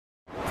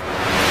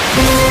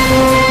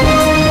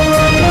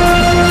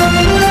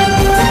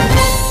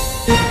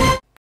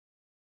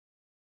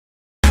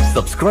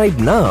subscribe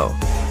now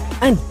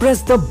and press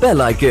the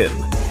bell icon.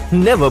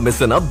 Never miss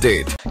an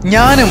update.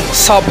 ഞാനും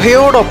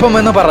സഭയോടൊപ്പം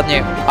എന്ന് പറഞ്ഞ്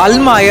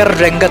അൽമായർ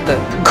രംഗത്ത്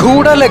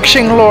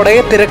ഗൂഢലക്ഷ്യങ്ങളോടെ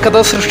തിരക്കഥ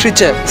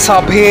സൃഷ്ടിച്ച്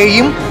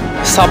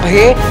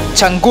സഭയെ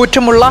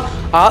ചങ്കൂറ്റമുള്ള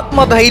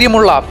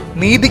ആത്മധൈര്യമുള്ള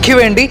നീതിക്ക്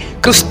വേണ്ടി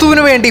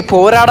ക്രിസ്തുവിന് വേണ്ടി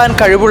പോരാടാൻ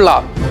കഴിവുള്ള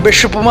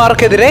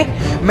ബിഷപ്പുമാർക്കെതിരെ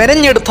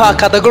മെനഞ്ഞെടുത്ത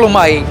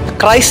കഥകളുമായി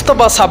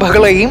ക്രൈസ്തവ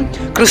സഭകളെയും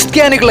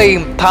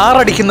ക്രിസ്ത്യാനികളെയും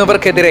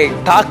താറടിക്കുന്നവർക്കെതിരെ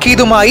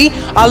താക്കീതുമായി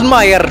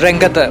അൽമായർ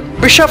രംഗത്ത്.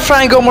 ബിഷപ്പ്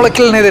ഫ്രാങ്കോ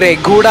മുളയ്ക്കലിനെതിരെ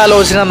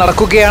ഗൂഢാലോചന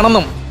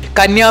നടക്കുകയാണെന്നും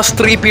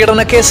കന്യാസ്ത്രീ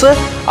പീഡന കേസ്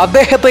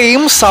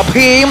അദ്ദേഹത്തെയും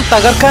സഭയെയും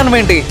തകർക്കാൻ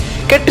വേണ്ടി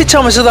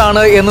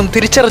കെട്ടിച്ചമച്ചതാണ് എന്നും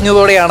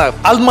തിരിച്ചറിഞ്ഞതോടെയാണ്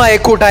അൽമായ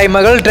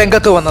കൂട്ടായ്മകൾ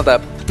രംഗത്ത് വന്നത്.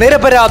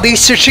 നിരപരാധി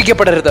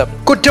ശിക്ഷിക്കപ്പെടരുത്,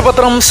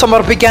 കുറ്റപത്രം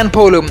സമർപ്പിക്കാൻ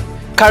പോലും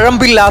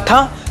കഴമ്പില്ലാത്ത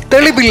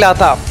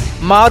തെളിവില്ലാത്ത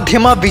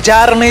മാധ്യമ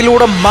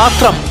വിചാരണയിലൂടെ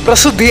മാത്രം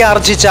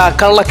പ്രസിദ്ധിയാർജിച്ച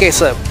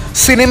കള്ളക്കേസ്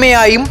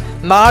സിനിമയായും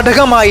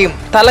നാടകമായും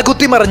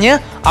തലകുത്തിമറിഞ്ഞ്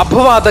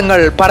അപവാദങ്ങൾ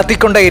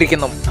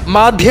പരത്തിക്കൊണ്ടേയിരിക്കുന്നു.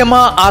 മാധ്യമ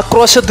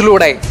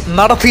ആക്രോശത്തിലൂടെ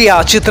നടത്തിയ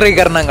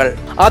ചിത്രീകരണങ്ങൾ,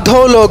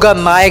 അധോലോക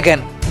നായകൻ,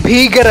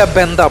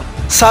 ഭീകരബന്ധം,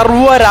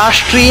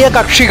 സർവ്വരാഷ്ട്രീയ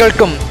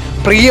കക്ഷികൾക്കും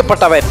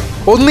പ്രിയപ്പെട്ടവൻ,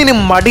 ഒന്നിനും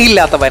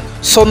മടിയില്ലാത്തവൻ,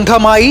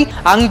 സ്വന്തമായി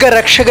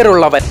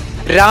അംഗരക്ഷകരുള്ളവൻ,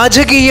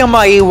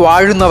 രാജകീയമായി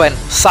വാഴുന്നവൻ,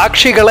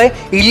 സാക്ഷികളെ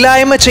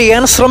ഇല്ലായ്മ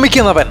ചെയ്യാൻ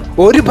ശ്രമിക്കുന്നവൻ,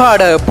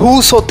 ഒരുപാട്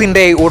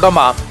ഭൂസ്വത്തിന്റെ ഉടമ,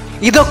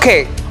 ഇതൊക്കെ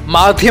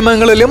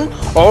മാധ്യമങ്ങളിലും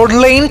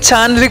ഓൺലൈൻ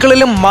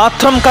ചാനലുകളിലും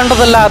മാത്രം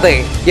കണ്ടതല്ലാതെ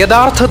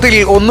യഥാർത്ഥത്തിൽ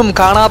ഒന്നും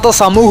കാണാത്ത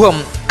സമൂഹം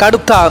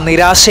കടുത്ത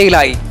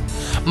നിരാശയിലായി.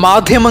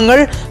 മാധ്യമങ്ങൾ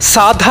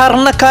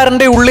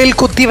സാധാരണക്കാരന്റെ ഉള്ളിൽ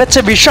കുത്തിവെച്ച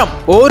വിഷം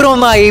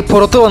ഓരോന്നായി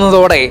പുറത്തു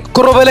വന്നതോടെ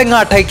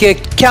കുറവലങ്ങാട്ടേക്ക്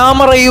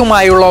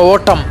ക്യാമറയുമായുള്ള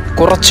ഓട്ടം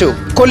കുറച്ചു.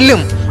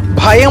 കൊല്ലും,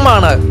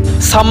 ഭയമാണ്,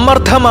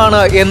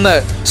 സമ്മർദ്ദമാണ് എന്ന്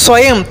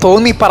സ്വയം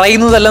തോന്നി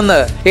പറയുന്നതല്ലെന്ന്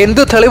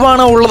എന്ത്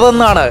തെളിവാണ്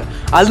ഉള്ളതെന്നാണ്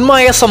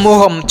അൽമായ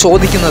സമൂഹം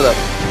ചോദിക്കുന്നത്.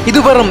 ഇത്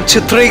വെറും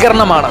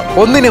ചിത്രീകരണമാണ്,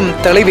 ഒന്നിനും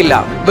തെളിവില്ല,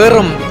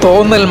 വെറും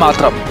തോന്നൽ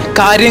മാത്രം.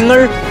 കാര്യങ്ങൾ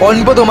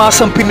 9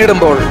 മാസം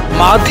പിന്നിടുമ്പോൾ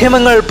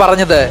മാധ്യമങ്ങൾ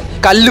പറഞ്ഞത്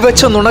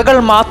കല്ലുവെച്ച നുണകൾ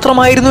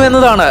മാത്രമായിരുന്നു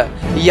എന്നതാണ്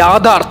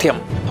യാഥാർത്ഥ്യം.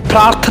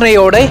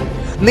 പ്രാർത്ഥനയോടെ,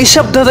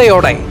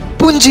 നിശബ്ദതയോടെ,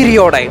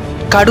 പുഞ്ചിരിയോടെ,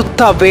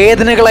 കടുത്ത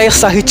വേദനകളെ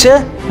സഹിച്ച്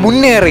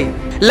മുന്നേറി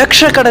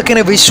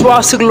ലക്ഷക്കണക്കിന്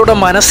വിശ്വാസികളുടെ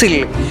മനസ്സിൽ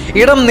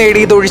ഇടം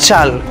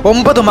നേടിയതൊഴിച്ചാൽ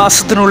 9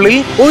 മാസത്തിനുള്ളിൽ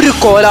ഒരു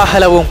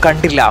കോലാഹലവും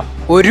കണ്ടില്ല,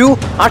 ഒരു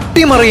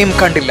അട്ടിമറിയും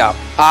കണ്ടില്ല.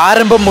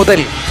 ആരംഭം മുതൽ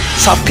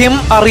സത്യം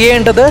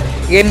അറിയേണ്ടത്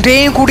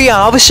എന്റെയും കൂടി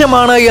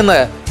ആവശ്യമാണ് എന്ന്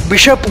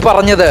ബിഷപ്പ്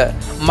പറഞ്ഞത്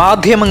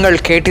മാധ്യമങ്ങൾ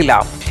കേട്ടില്ല.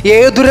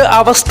 ഏതൊരു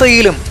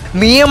അവസ്ഥയിലും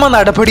നിയമ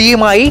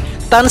നടപടിയുമായി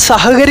താൻ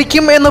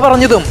സഹകരിക്കും എന്ന്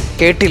പറഞ്ഞതും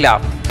കേട്ടില്ല.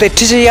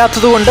 തെറ്റ്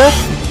ചെയ്യാത്തതുകൊണ്ട്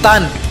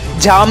താൻ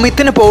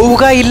ജാമ്യത്തിന്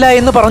പോവുകയില്ല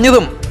എന്ന്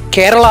പറഞ്ഞതും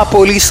കേരള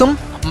പോലീസും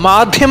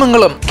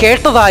മാധ്യമങ്ങളും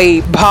കേട്ടതായി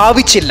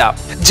ഭാവിച്ചില്ല.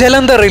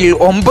 ജലന്ധറിൽ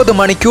 9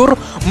 മണിക്കൂർ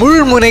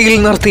മുൾമുനയിൽ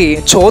നിർത്തി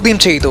ചോദ്യം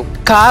ചെയ്തു.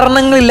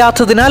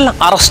 കാരണങ്ങളില്ലാത്തതിനാൽ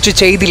അറസ്റ്റ്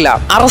ചെയ്തില്ല.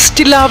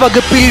 അറസ്റ്റില്ലാ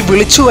വകുപ്പിൽ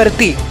വിളിച്ചു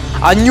വരുത്തി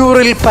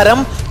 500-ൽ പരം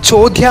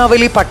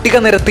ചോദ്യാവലി പട്ടിക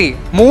നിരത്തി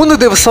 3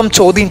 ദിവസം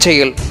ചോദ്യം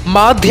ചെയ്യൽ.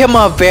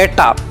 മാധ്യമ വേട്ട.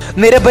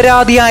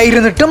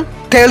 നിരപരാധിയായിരുന്നിട്ടും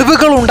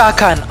തെളിവുകൾ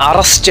ഉണ്ടാക്കാൻ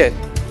അറസ്റ്റ്.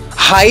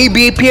 ഹൈ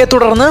BP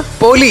തുടർന്ന്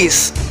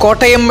പോലീസ്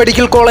കോട്ടയം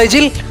മെഡിക്കൽ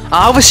കോളേജിൽ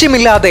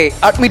ആവശ്യമില്ലാതെ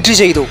അഡ്മിറ്റ്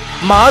ചെയ്തു.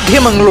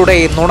 മാധ്യമങ്ങളുടെ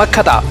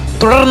നുണക്കഥ.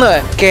 തുടർന്ന്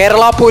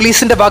കേരള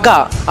പോലീസിന്റെ വക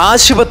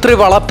ആശുപത്രി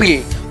വളപ്പിൽ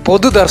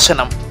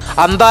പൊതുദർശനം.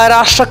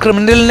 അന്താരാഷ്ട്ര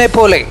ക്രിമിനലിനെ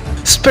പോലെ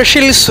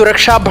സ്പെഷ്യൽ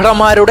സുരക്ഷാ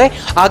ഭടന്മാരുടെ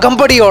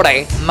അകമ്പടിയോടെ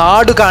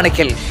നാടു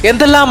കാണിക്കൽ.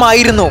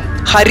 എന്തെല്ലാമായിരുന്നു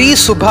ഹരി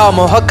സുഭ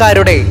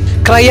മോഹക്കാരുടെ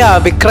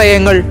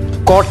ക്രയവിക്രയങ്ങൾ.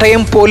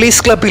 കോട്ടയം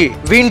പോലീസ് ക്ലബിൽ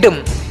വീണ്ടും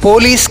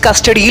പോലീസ്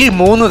കസ്റ്റഡിയിൽ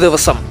 3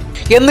 ദിവസം.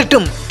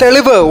 എന്നിട്ടും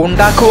തെളിവ്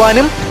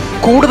ഉണ്ടാക്കുവാനും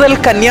കൂടുതൽ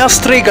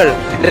കന്യാസ്ത്രീകൾ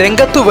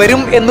രംഗത്തു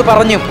വരും എന്ന്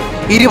പറഞ്ഞും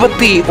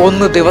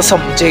 21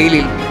 ദിവസം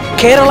ജയിലിൽ.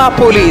 കേരള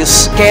പോലീസ്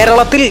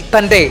കേരളത്തിൽ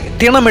തന്റെ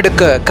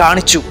തിണമെടുക്ക്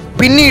കാണിച്ചു.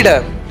 പിന്നീട്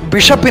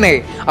ബിഷപ്പിനെ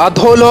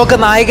അധോലോക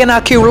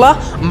നായകനാക്കിയുള്ള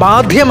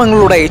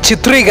മാധ്യമങ്ങളുടെ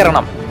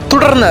ചിത്രീകരണം.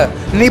 തുടർന്ന്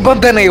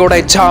നിബന്ധനയുടെ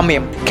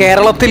ജാമ്യം.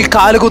 കേരളത്തിൽ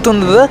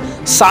കാലുകുത്തുന്നത്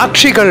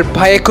സാക്ഷികൾ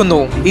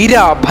ഭയക്കുന്നു, ഇര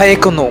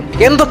ഭയക്കുന്നു.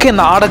 എന്തൊക്കെ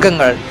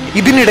നാടകങ്ങൾ!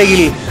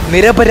 ഇതിനിടയിൽ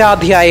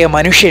നിരപരാധിയായ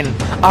മനുഷ്യൻ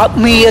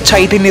ആത്മീയ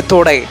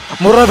ചൈതന്യത്തോടെ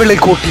മുറവിളി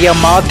കൂട്ടിയ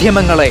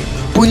മാധ്യമങ്ങളെ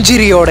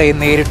പുഞ്ചിരിയോടെ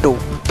നേരിട്ടു.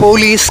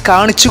 പോലീസ്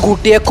കാണിച്ചു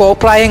കൂട്ടിയ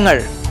കോപ്രായങ്ങൾ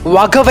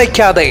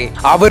വകവയ്ക്കാതെ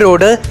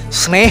അവരോട്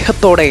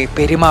സ്നേഹത്തോടെ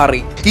പെരുമാറി.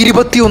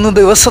 21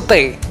 ദിവസത്തെ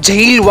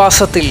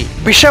ജയിൽവാസത്തിൽ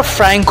ബിഷപ്പ്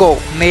ഫ്രാങ്കോ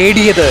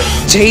നേടിയത്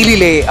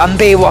ജയിലിലെ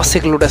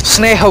അന്തേവാസികളുടെ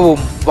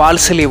സ്നേഹവും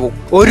വാത്സല്യവും.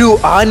 ഒരു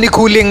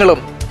ആനുകൂല്യങ്ങളും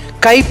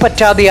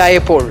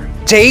കൈപ്പറ്റാതെയായപ്പോൾ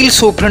ജയിൽ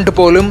സൂപ്രണ്ട്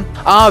പോലും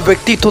ആ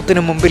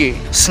വ്യക്തിത്വത്തിന് മുമ്പിൽ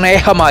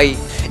സ്നേഹമായി.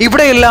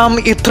 ഇവിടെയെല്ലാം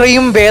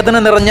ഇത്രയും വേദന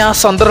നിറഞ്ഞ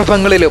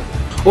സന്ദർഭങ്ങളിലും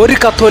ഒരു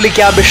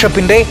കത്തോലിക്ക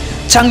ബിഷപ്പിന്റെ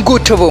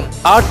ചങ്കൂറ്റവും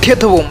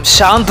ആഠ്യത്വവും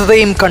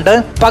ശാന്തതയും കണ്ട്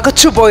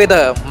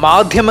പകച്ചുപോയത്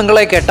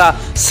മാധ്യമങ്ങളെ കേട്ട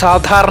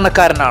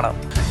സാധാരണക്കാരനാണ്.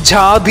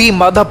 ജാതി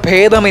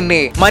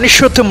മതഭേദമെന്നേ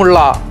മനുഷ്യത്വമുള്ള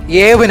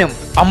ഏവനും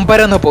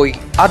അമ്പരന്ന് പോയി.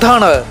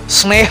 അതാണ്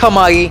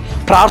സ്നേഹമായി,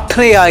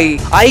 പ്രാർത്ഥനയായി,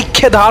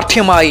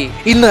 ഐക്യദാർഢ്യമായി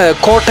ഇന്ന്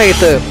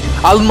കോട്ടയത്ത്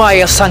അൽമായ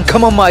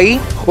സംഗമമായി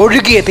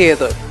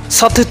ഒഴുകിയെത്തിയത്.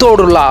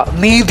 സത്യത്തോടുള്ള,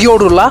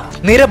 നീതിയോടുള്ള,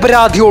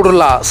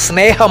 നിരപരാധിയോടുള്ള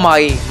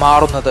സ്നേഹമായി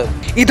മാറുന്നത്.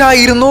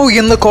 ഇതായിരുന്നു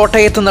ഇന്ന്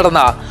കോട്ടയത്ത് നടന്ന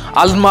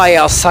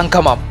അൽമായ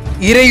സംഗമം.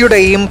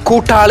 ഇരയുടെയും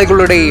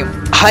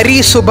കൂട്ടാളികളുടെയും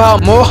ഹരിസുഭ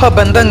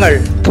മോഹബന്ധങ്ങൾ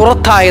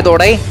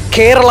പുറത്തായതോടെ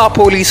കേരള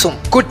പോലീസും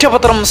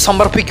കുറ്റപത്രം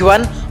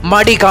സമർപ്പിക്കുവാൻ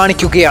മടി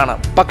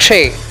കാണിക്കുകയാണ്.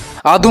 പക്ഷേ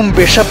അതും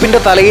ബിഷപ്പിന്റെ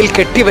തലയിൽ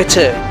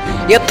കെട്ടിവെച്ച്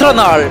എത്ര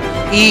നാൾ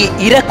ഈ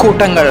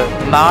ഇരക്കൂട്ടങ്ങൾ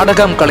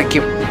നാടകം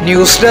കളിക്കും?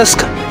 News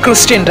desk,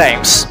 Christian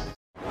times.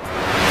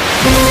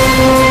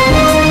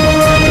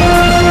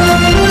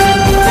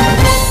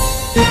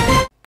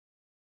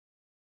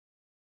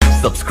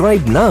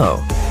 Subscribe now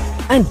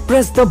and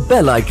press the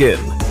bell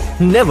icon.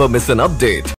 Never miss an update.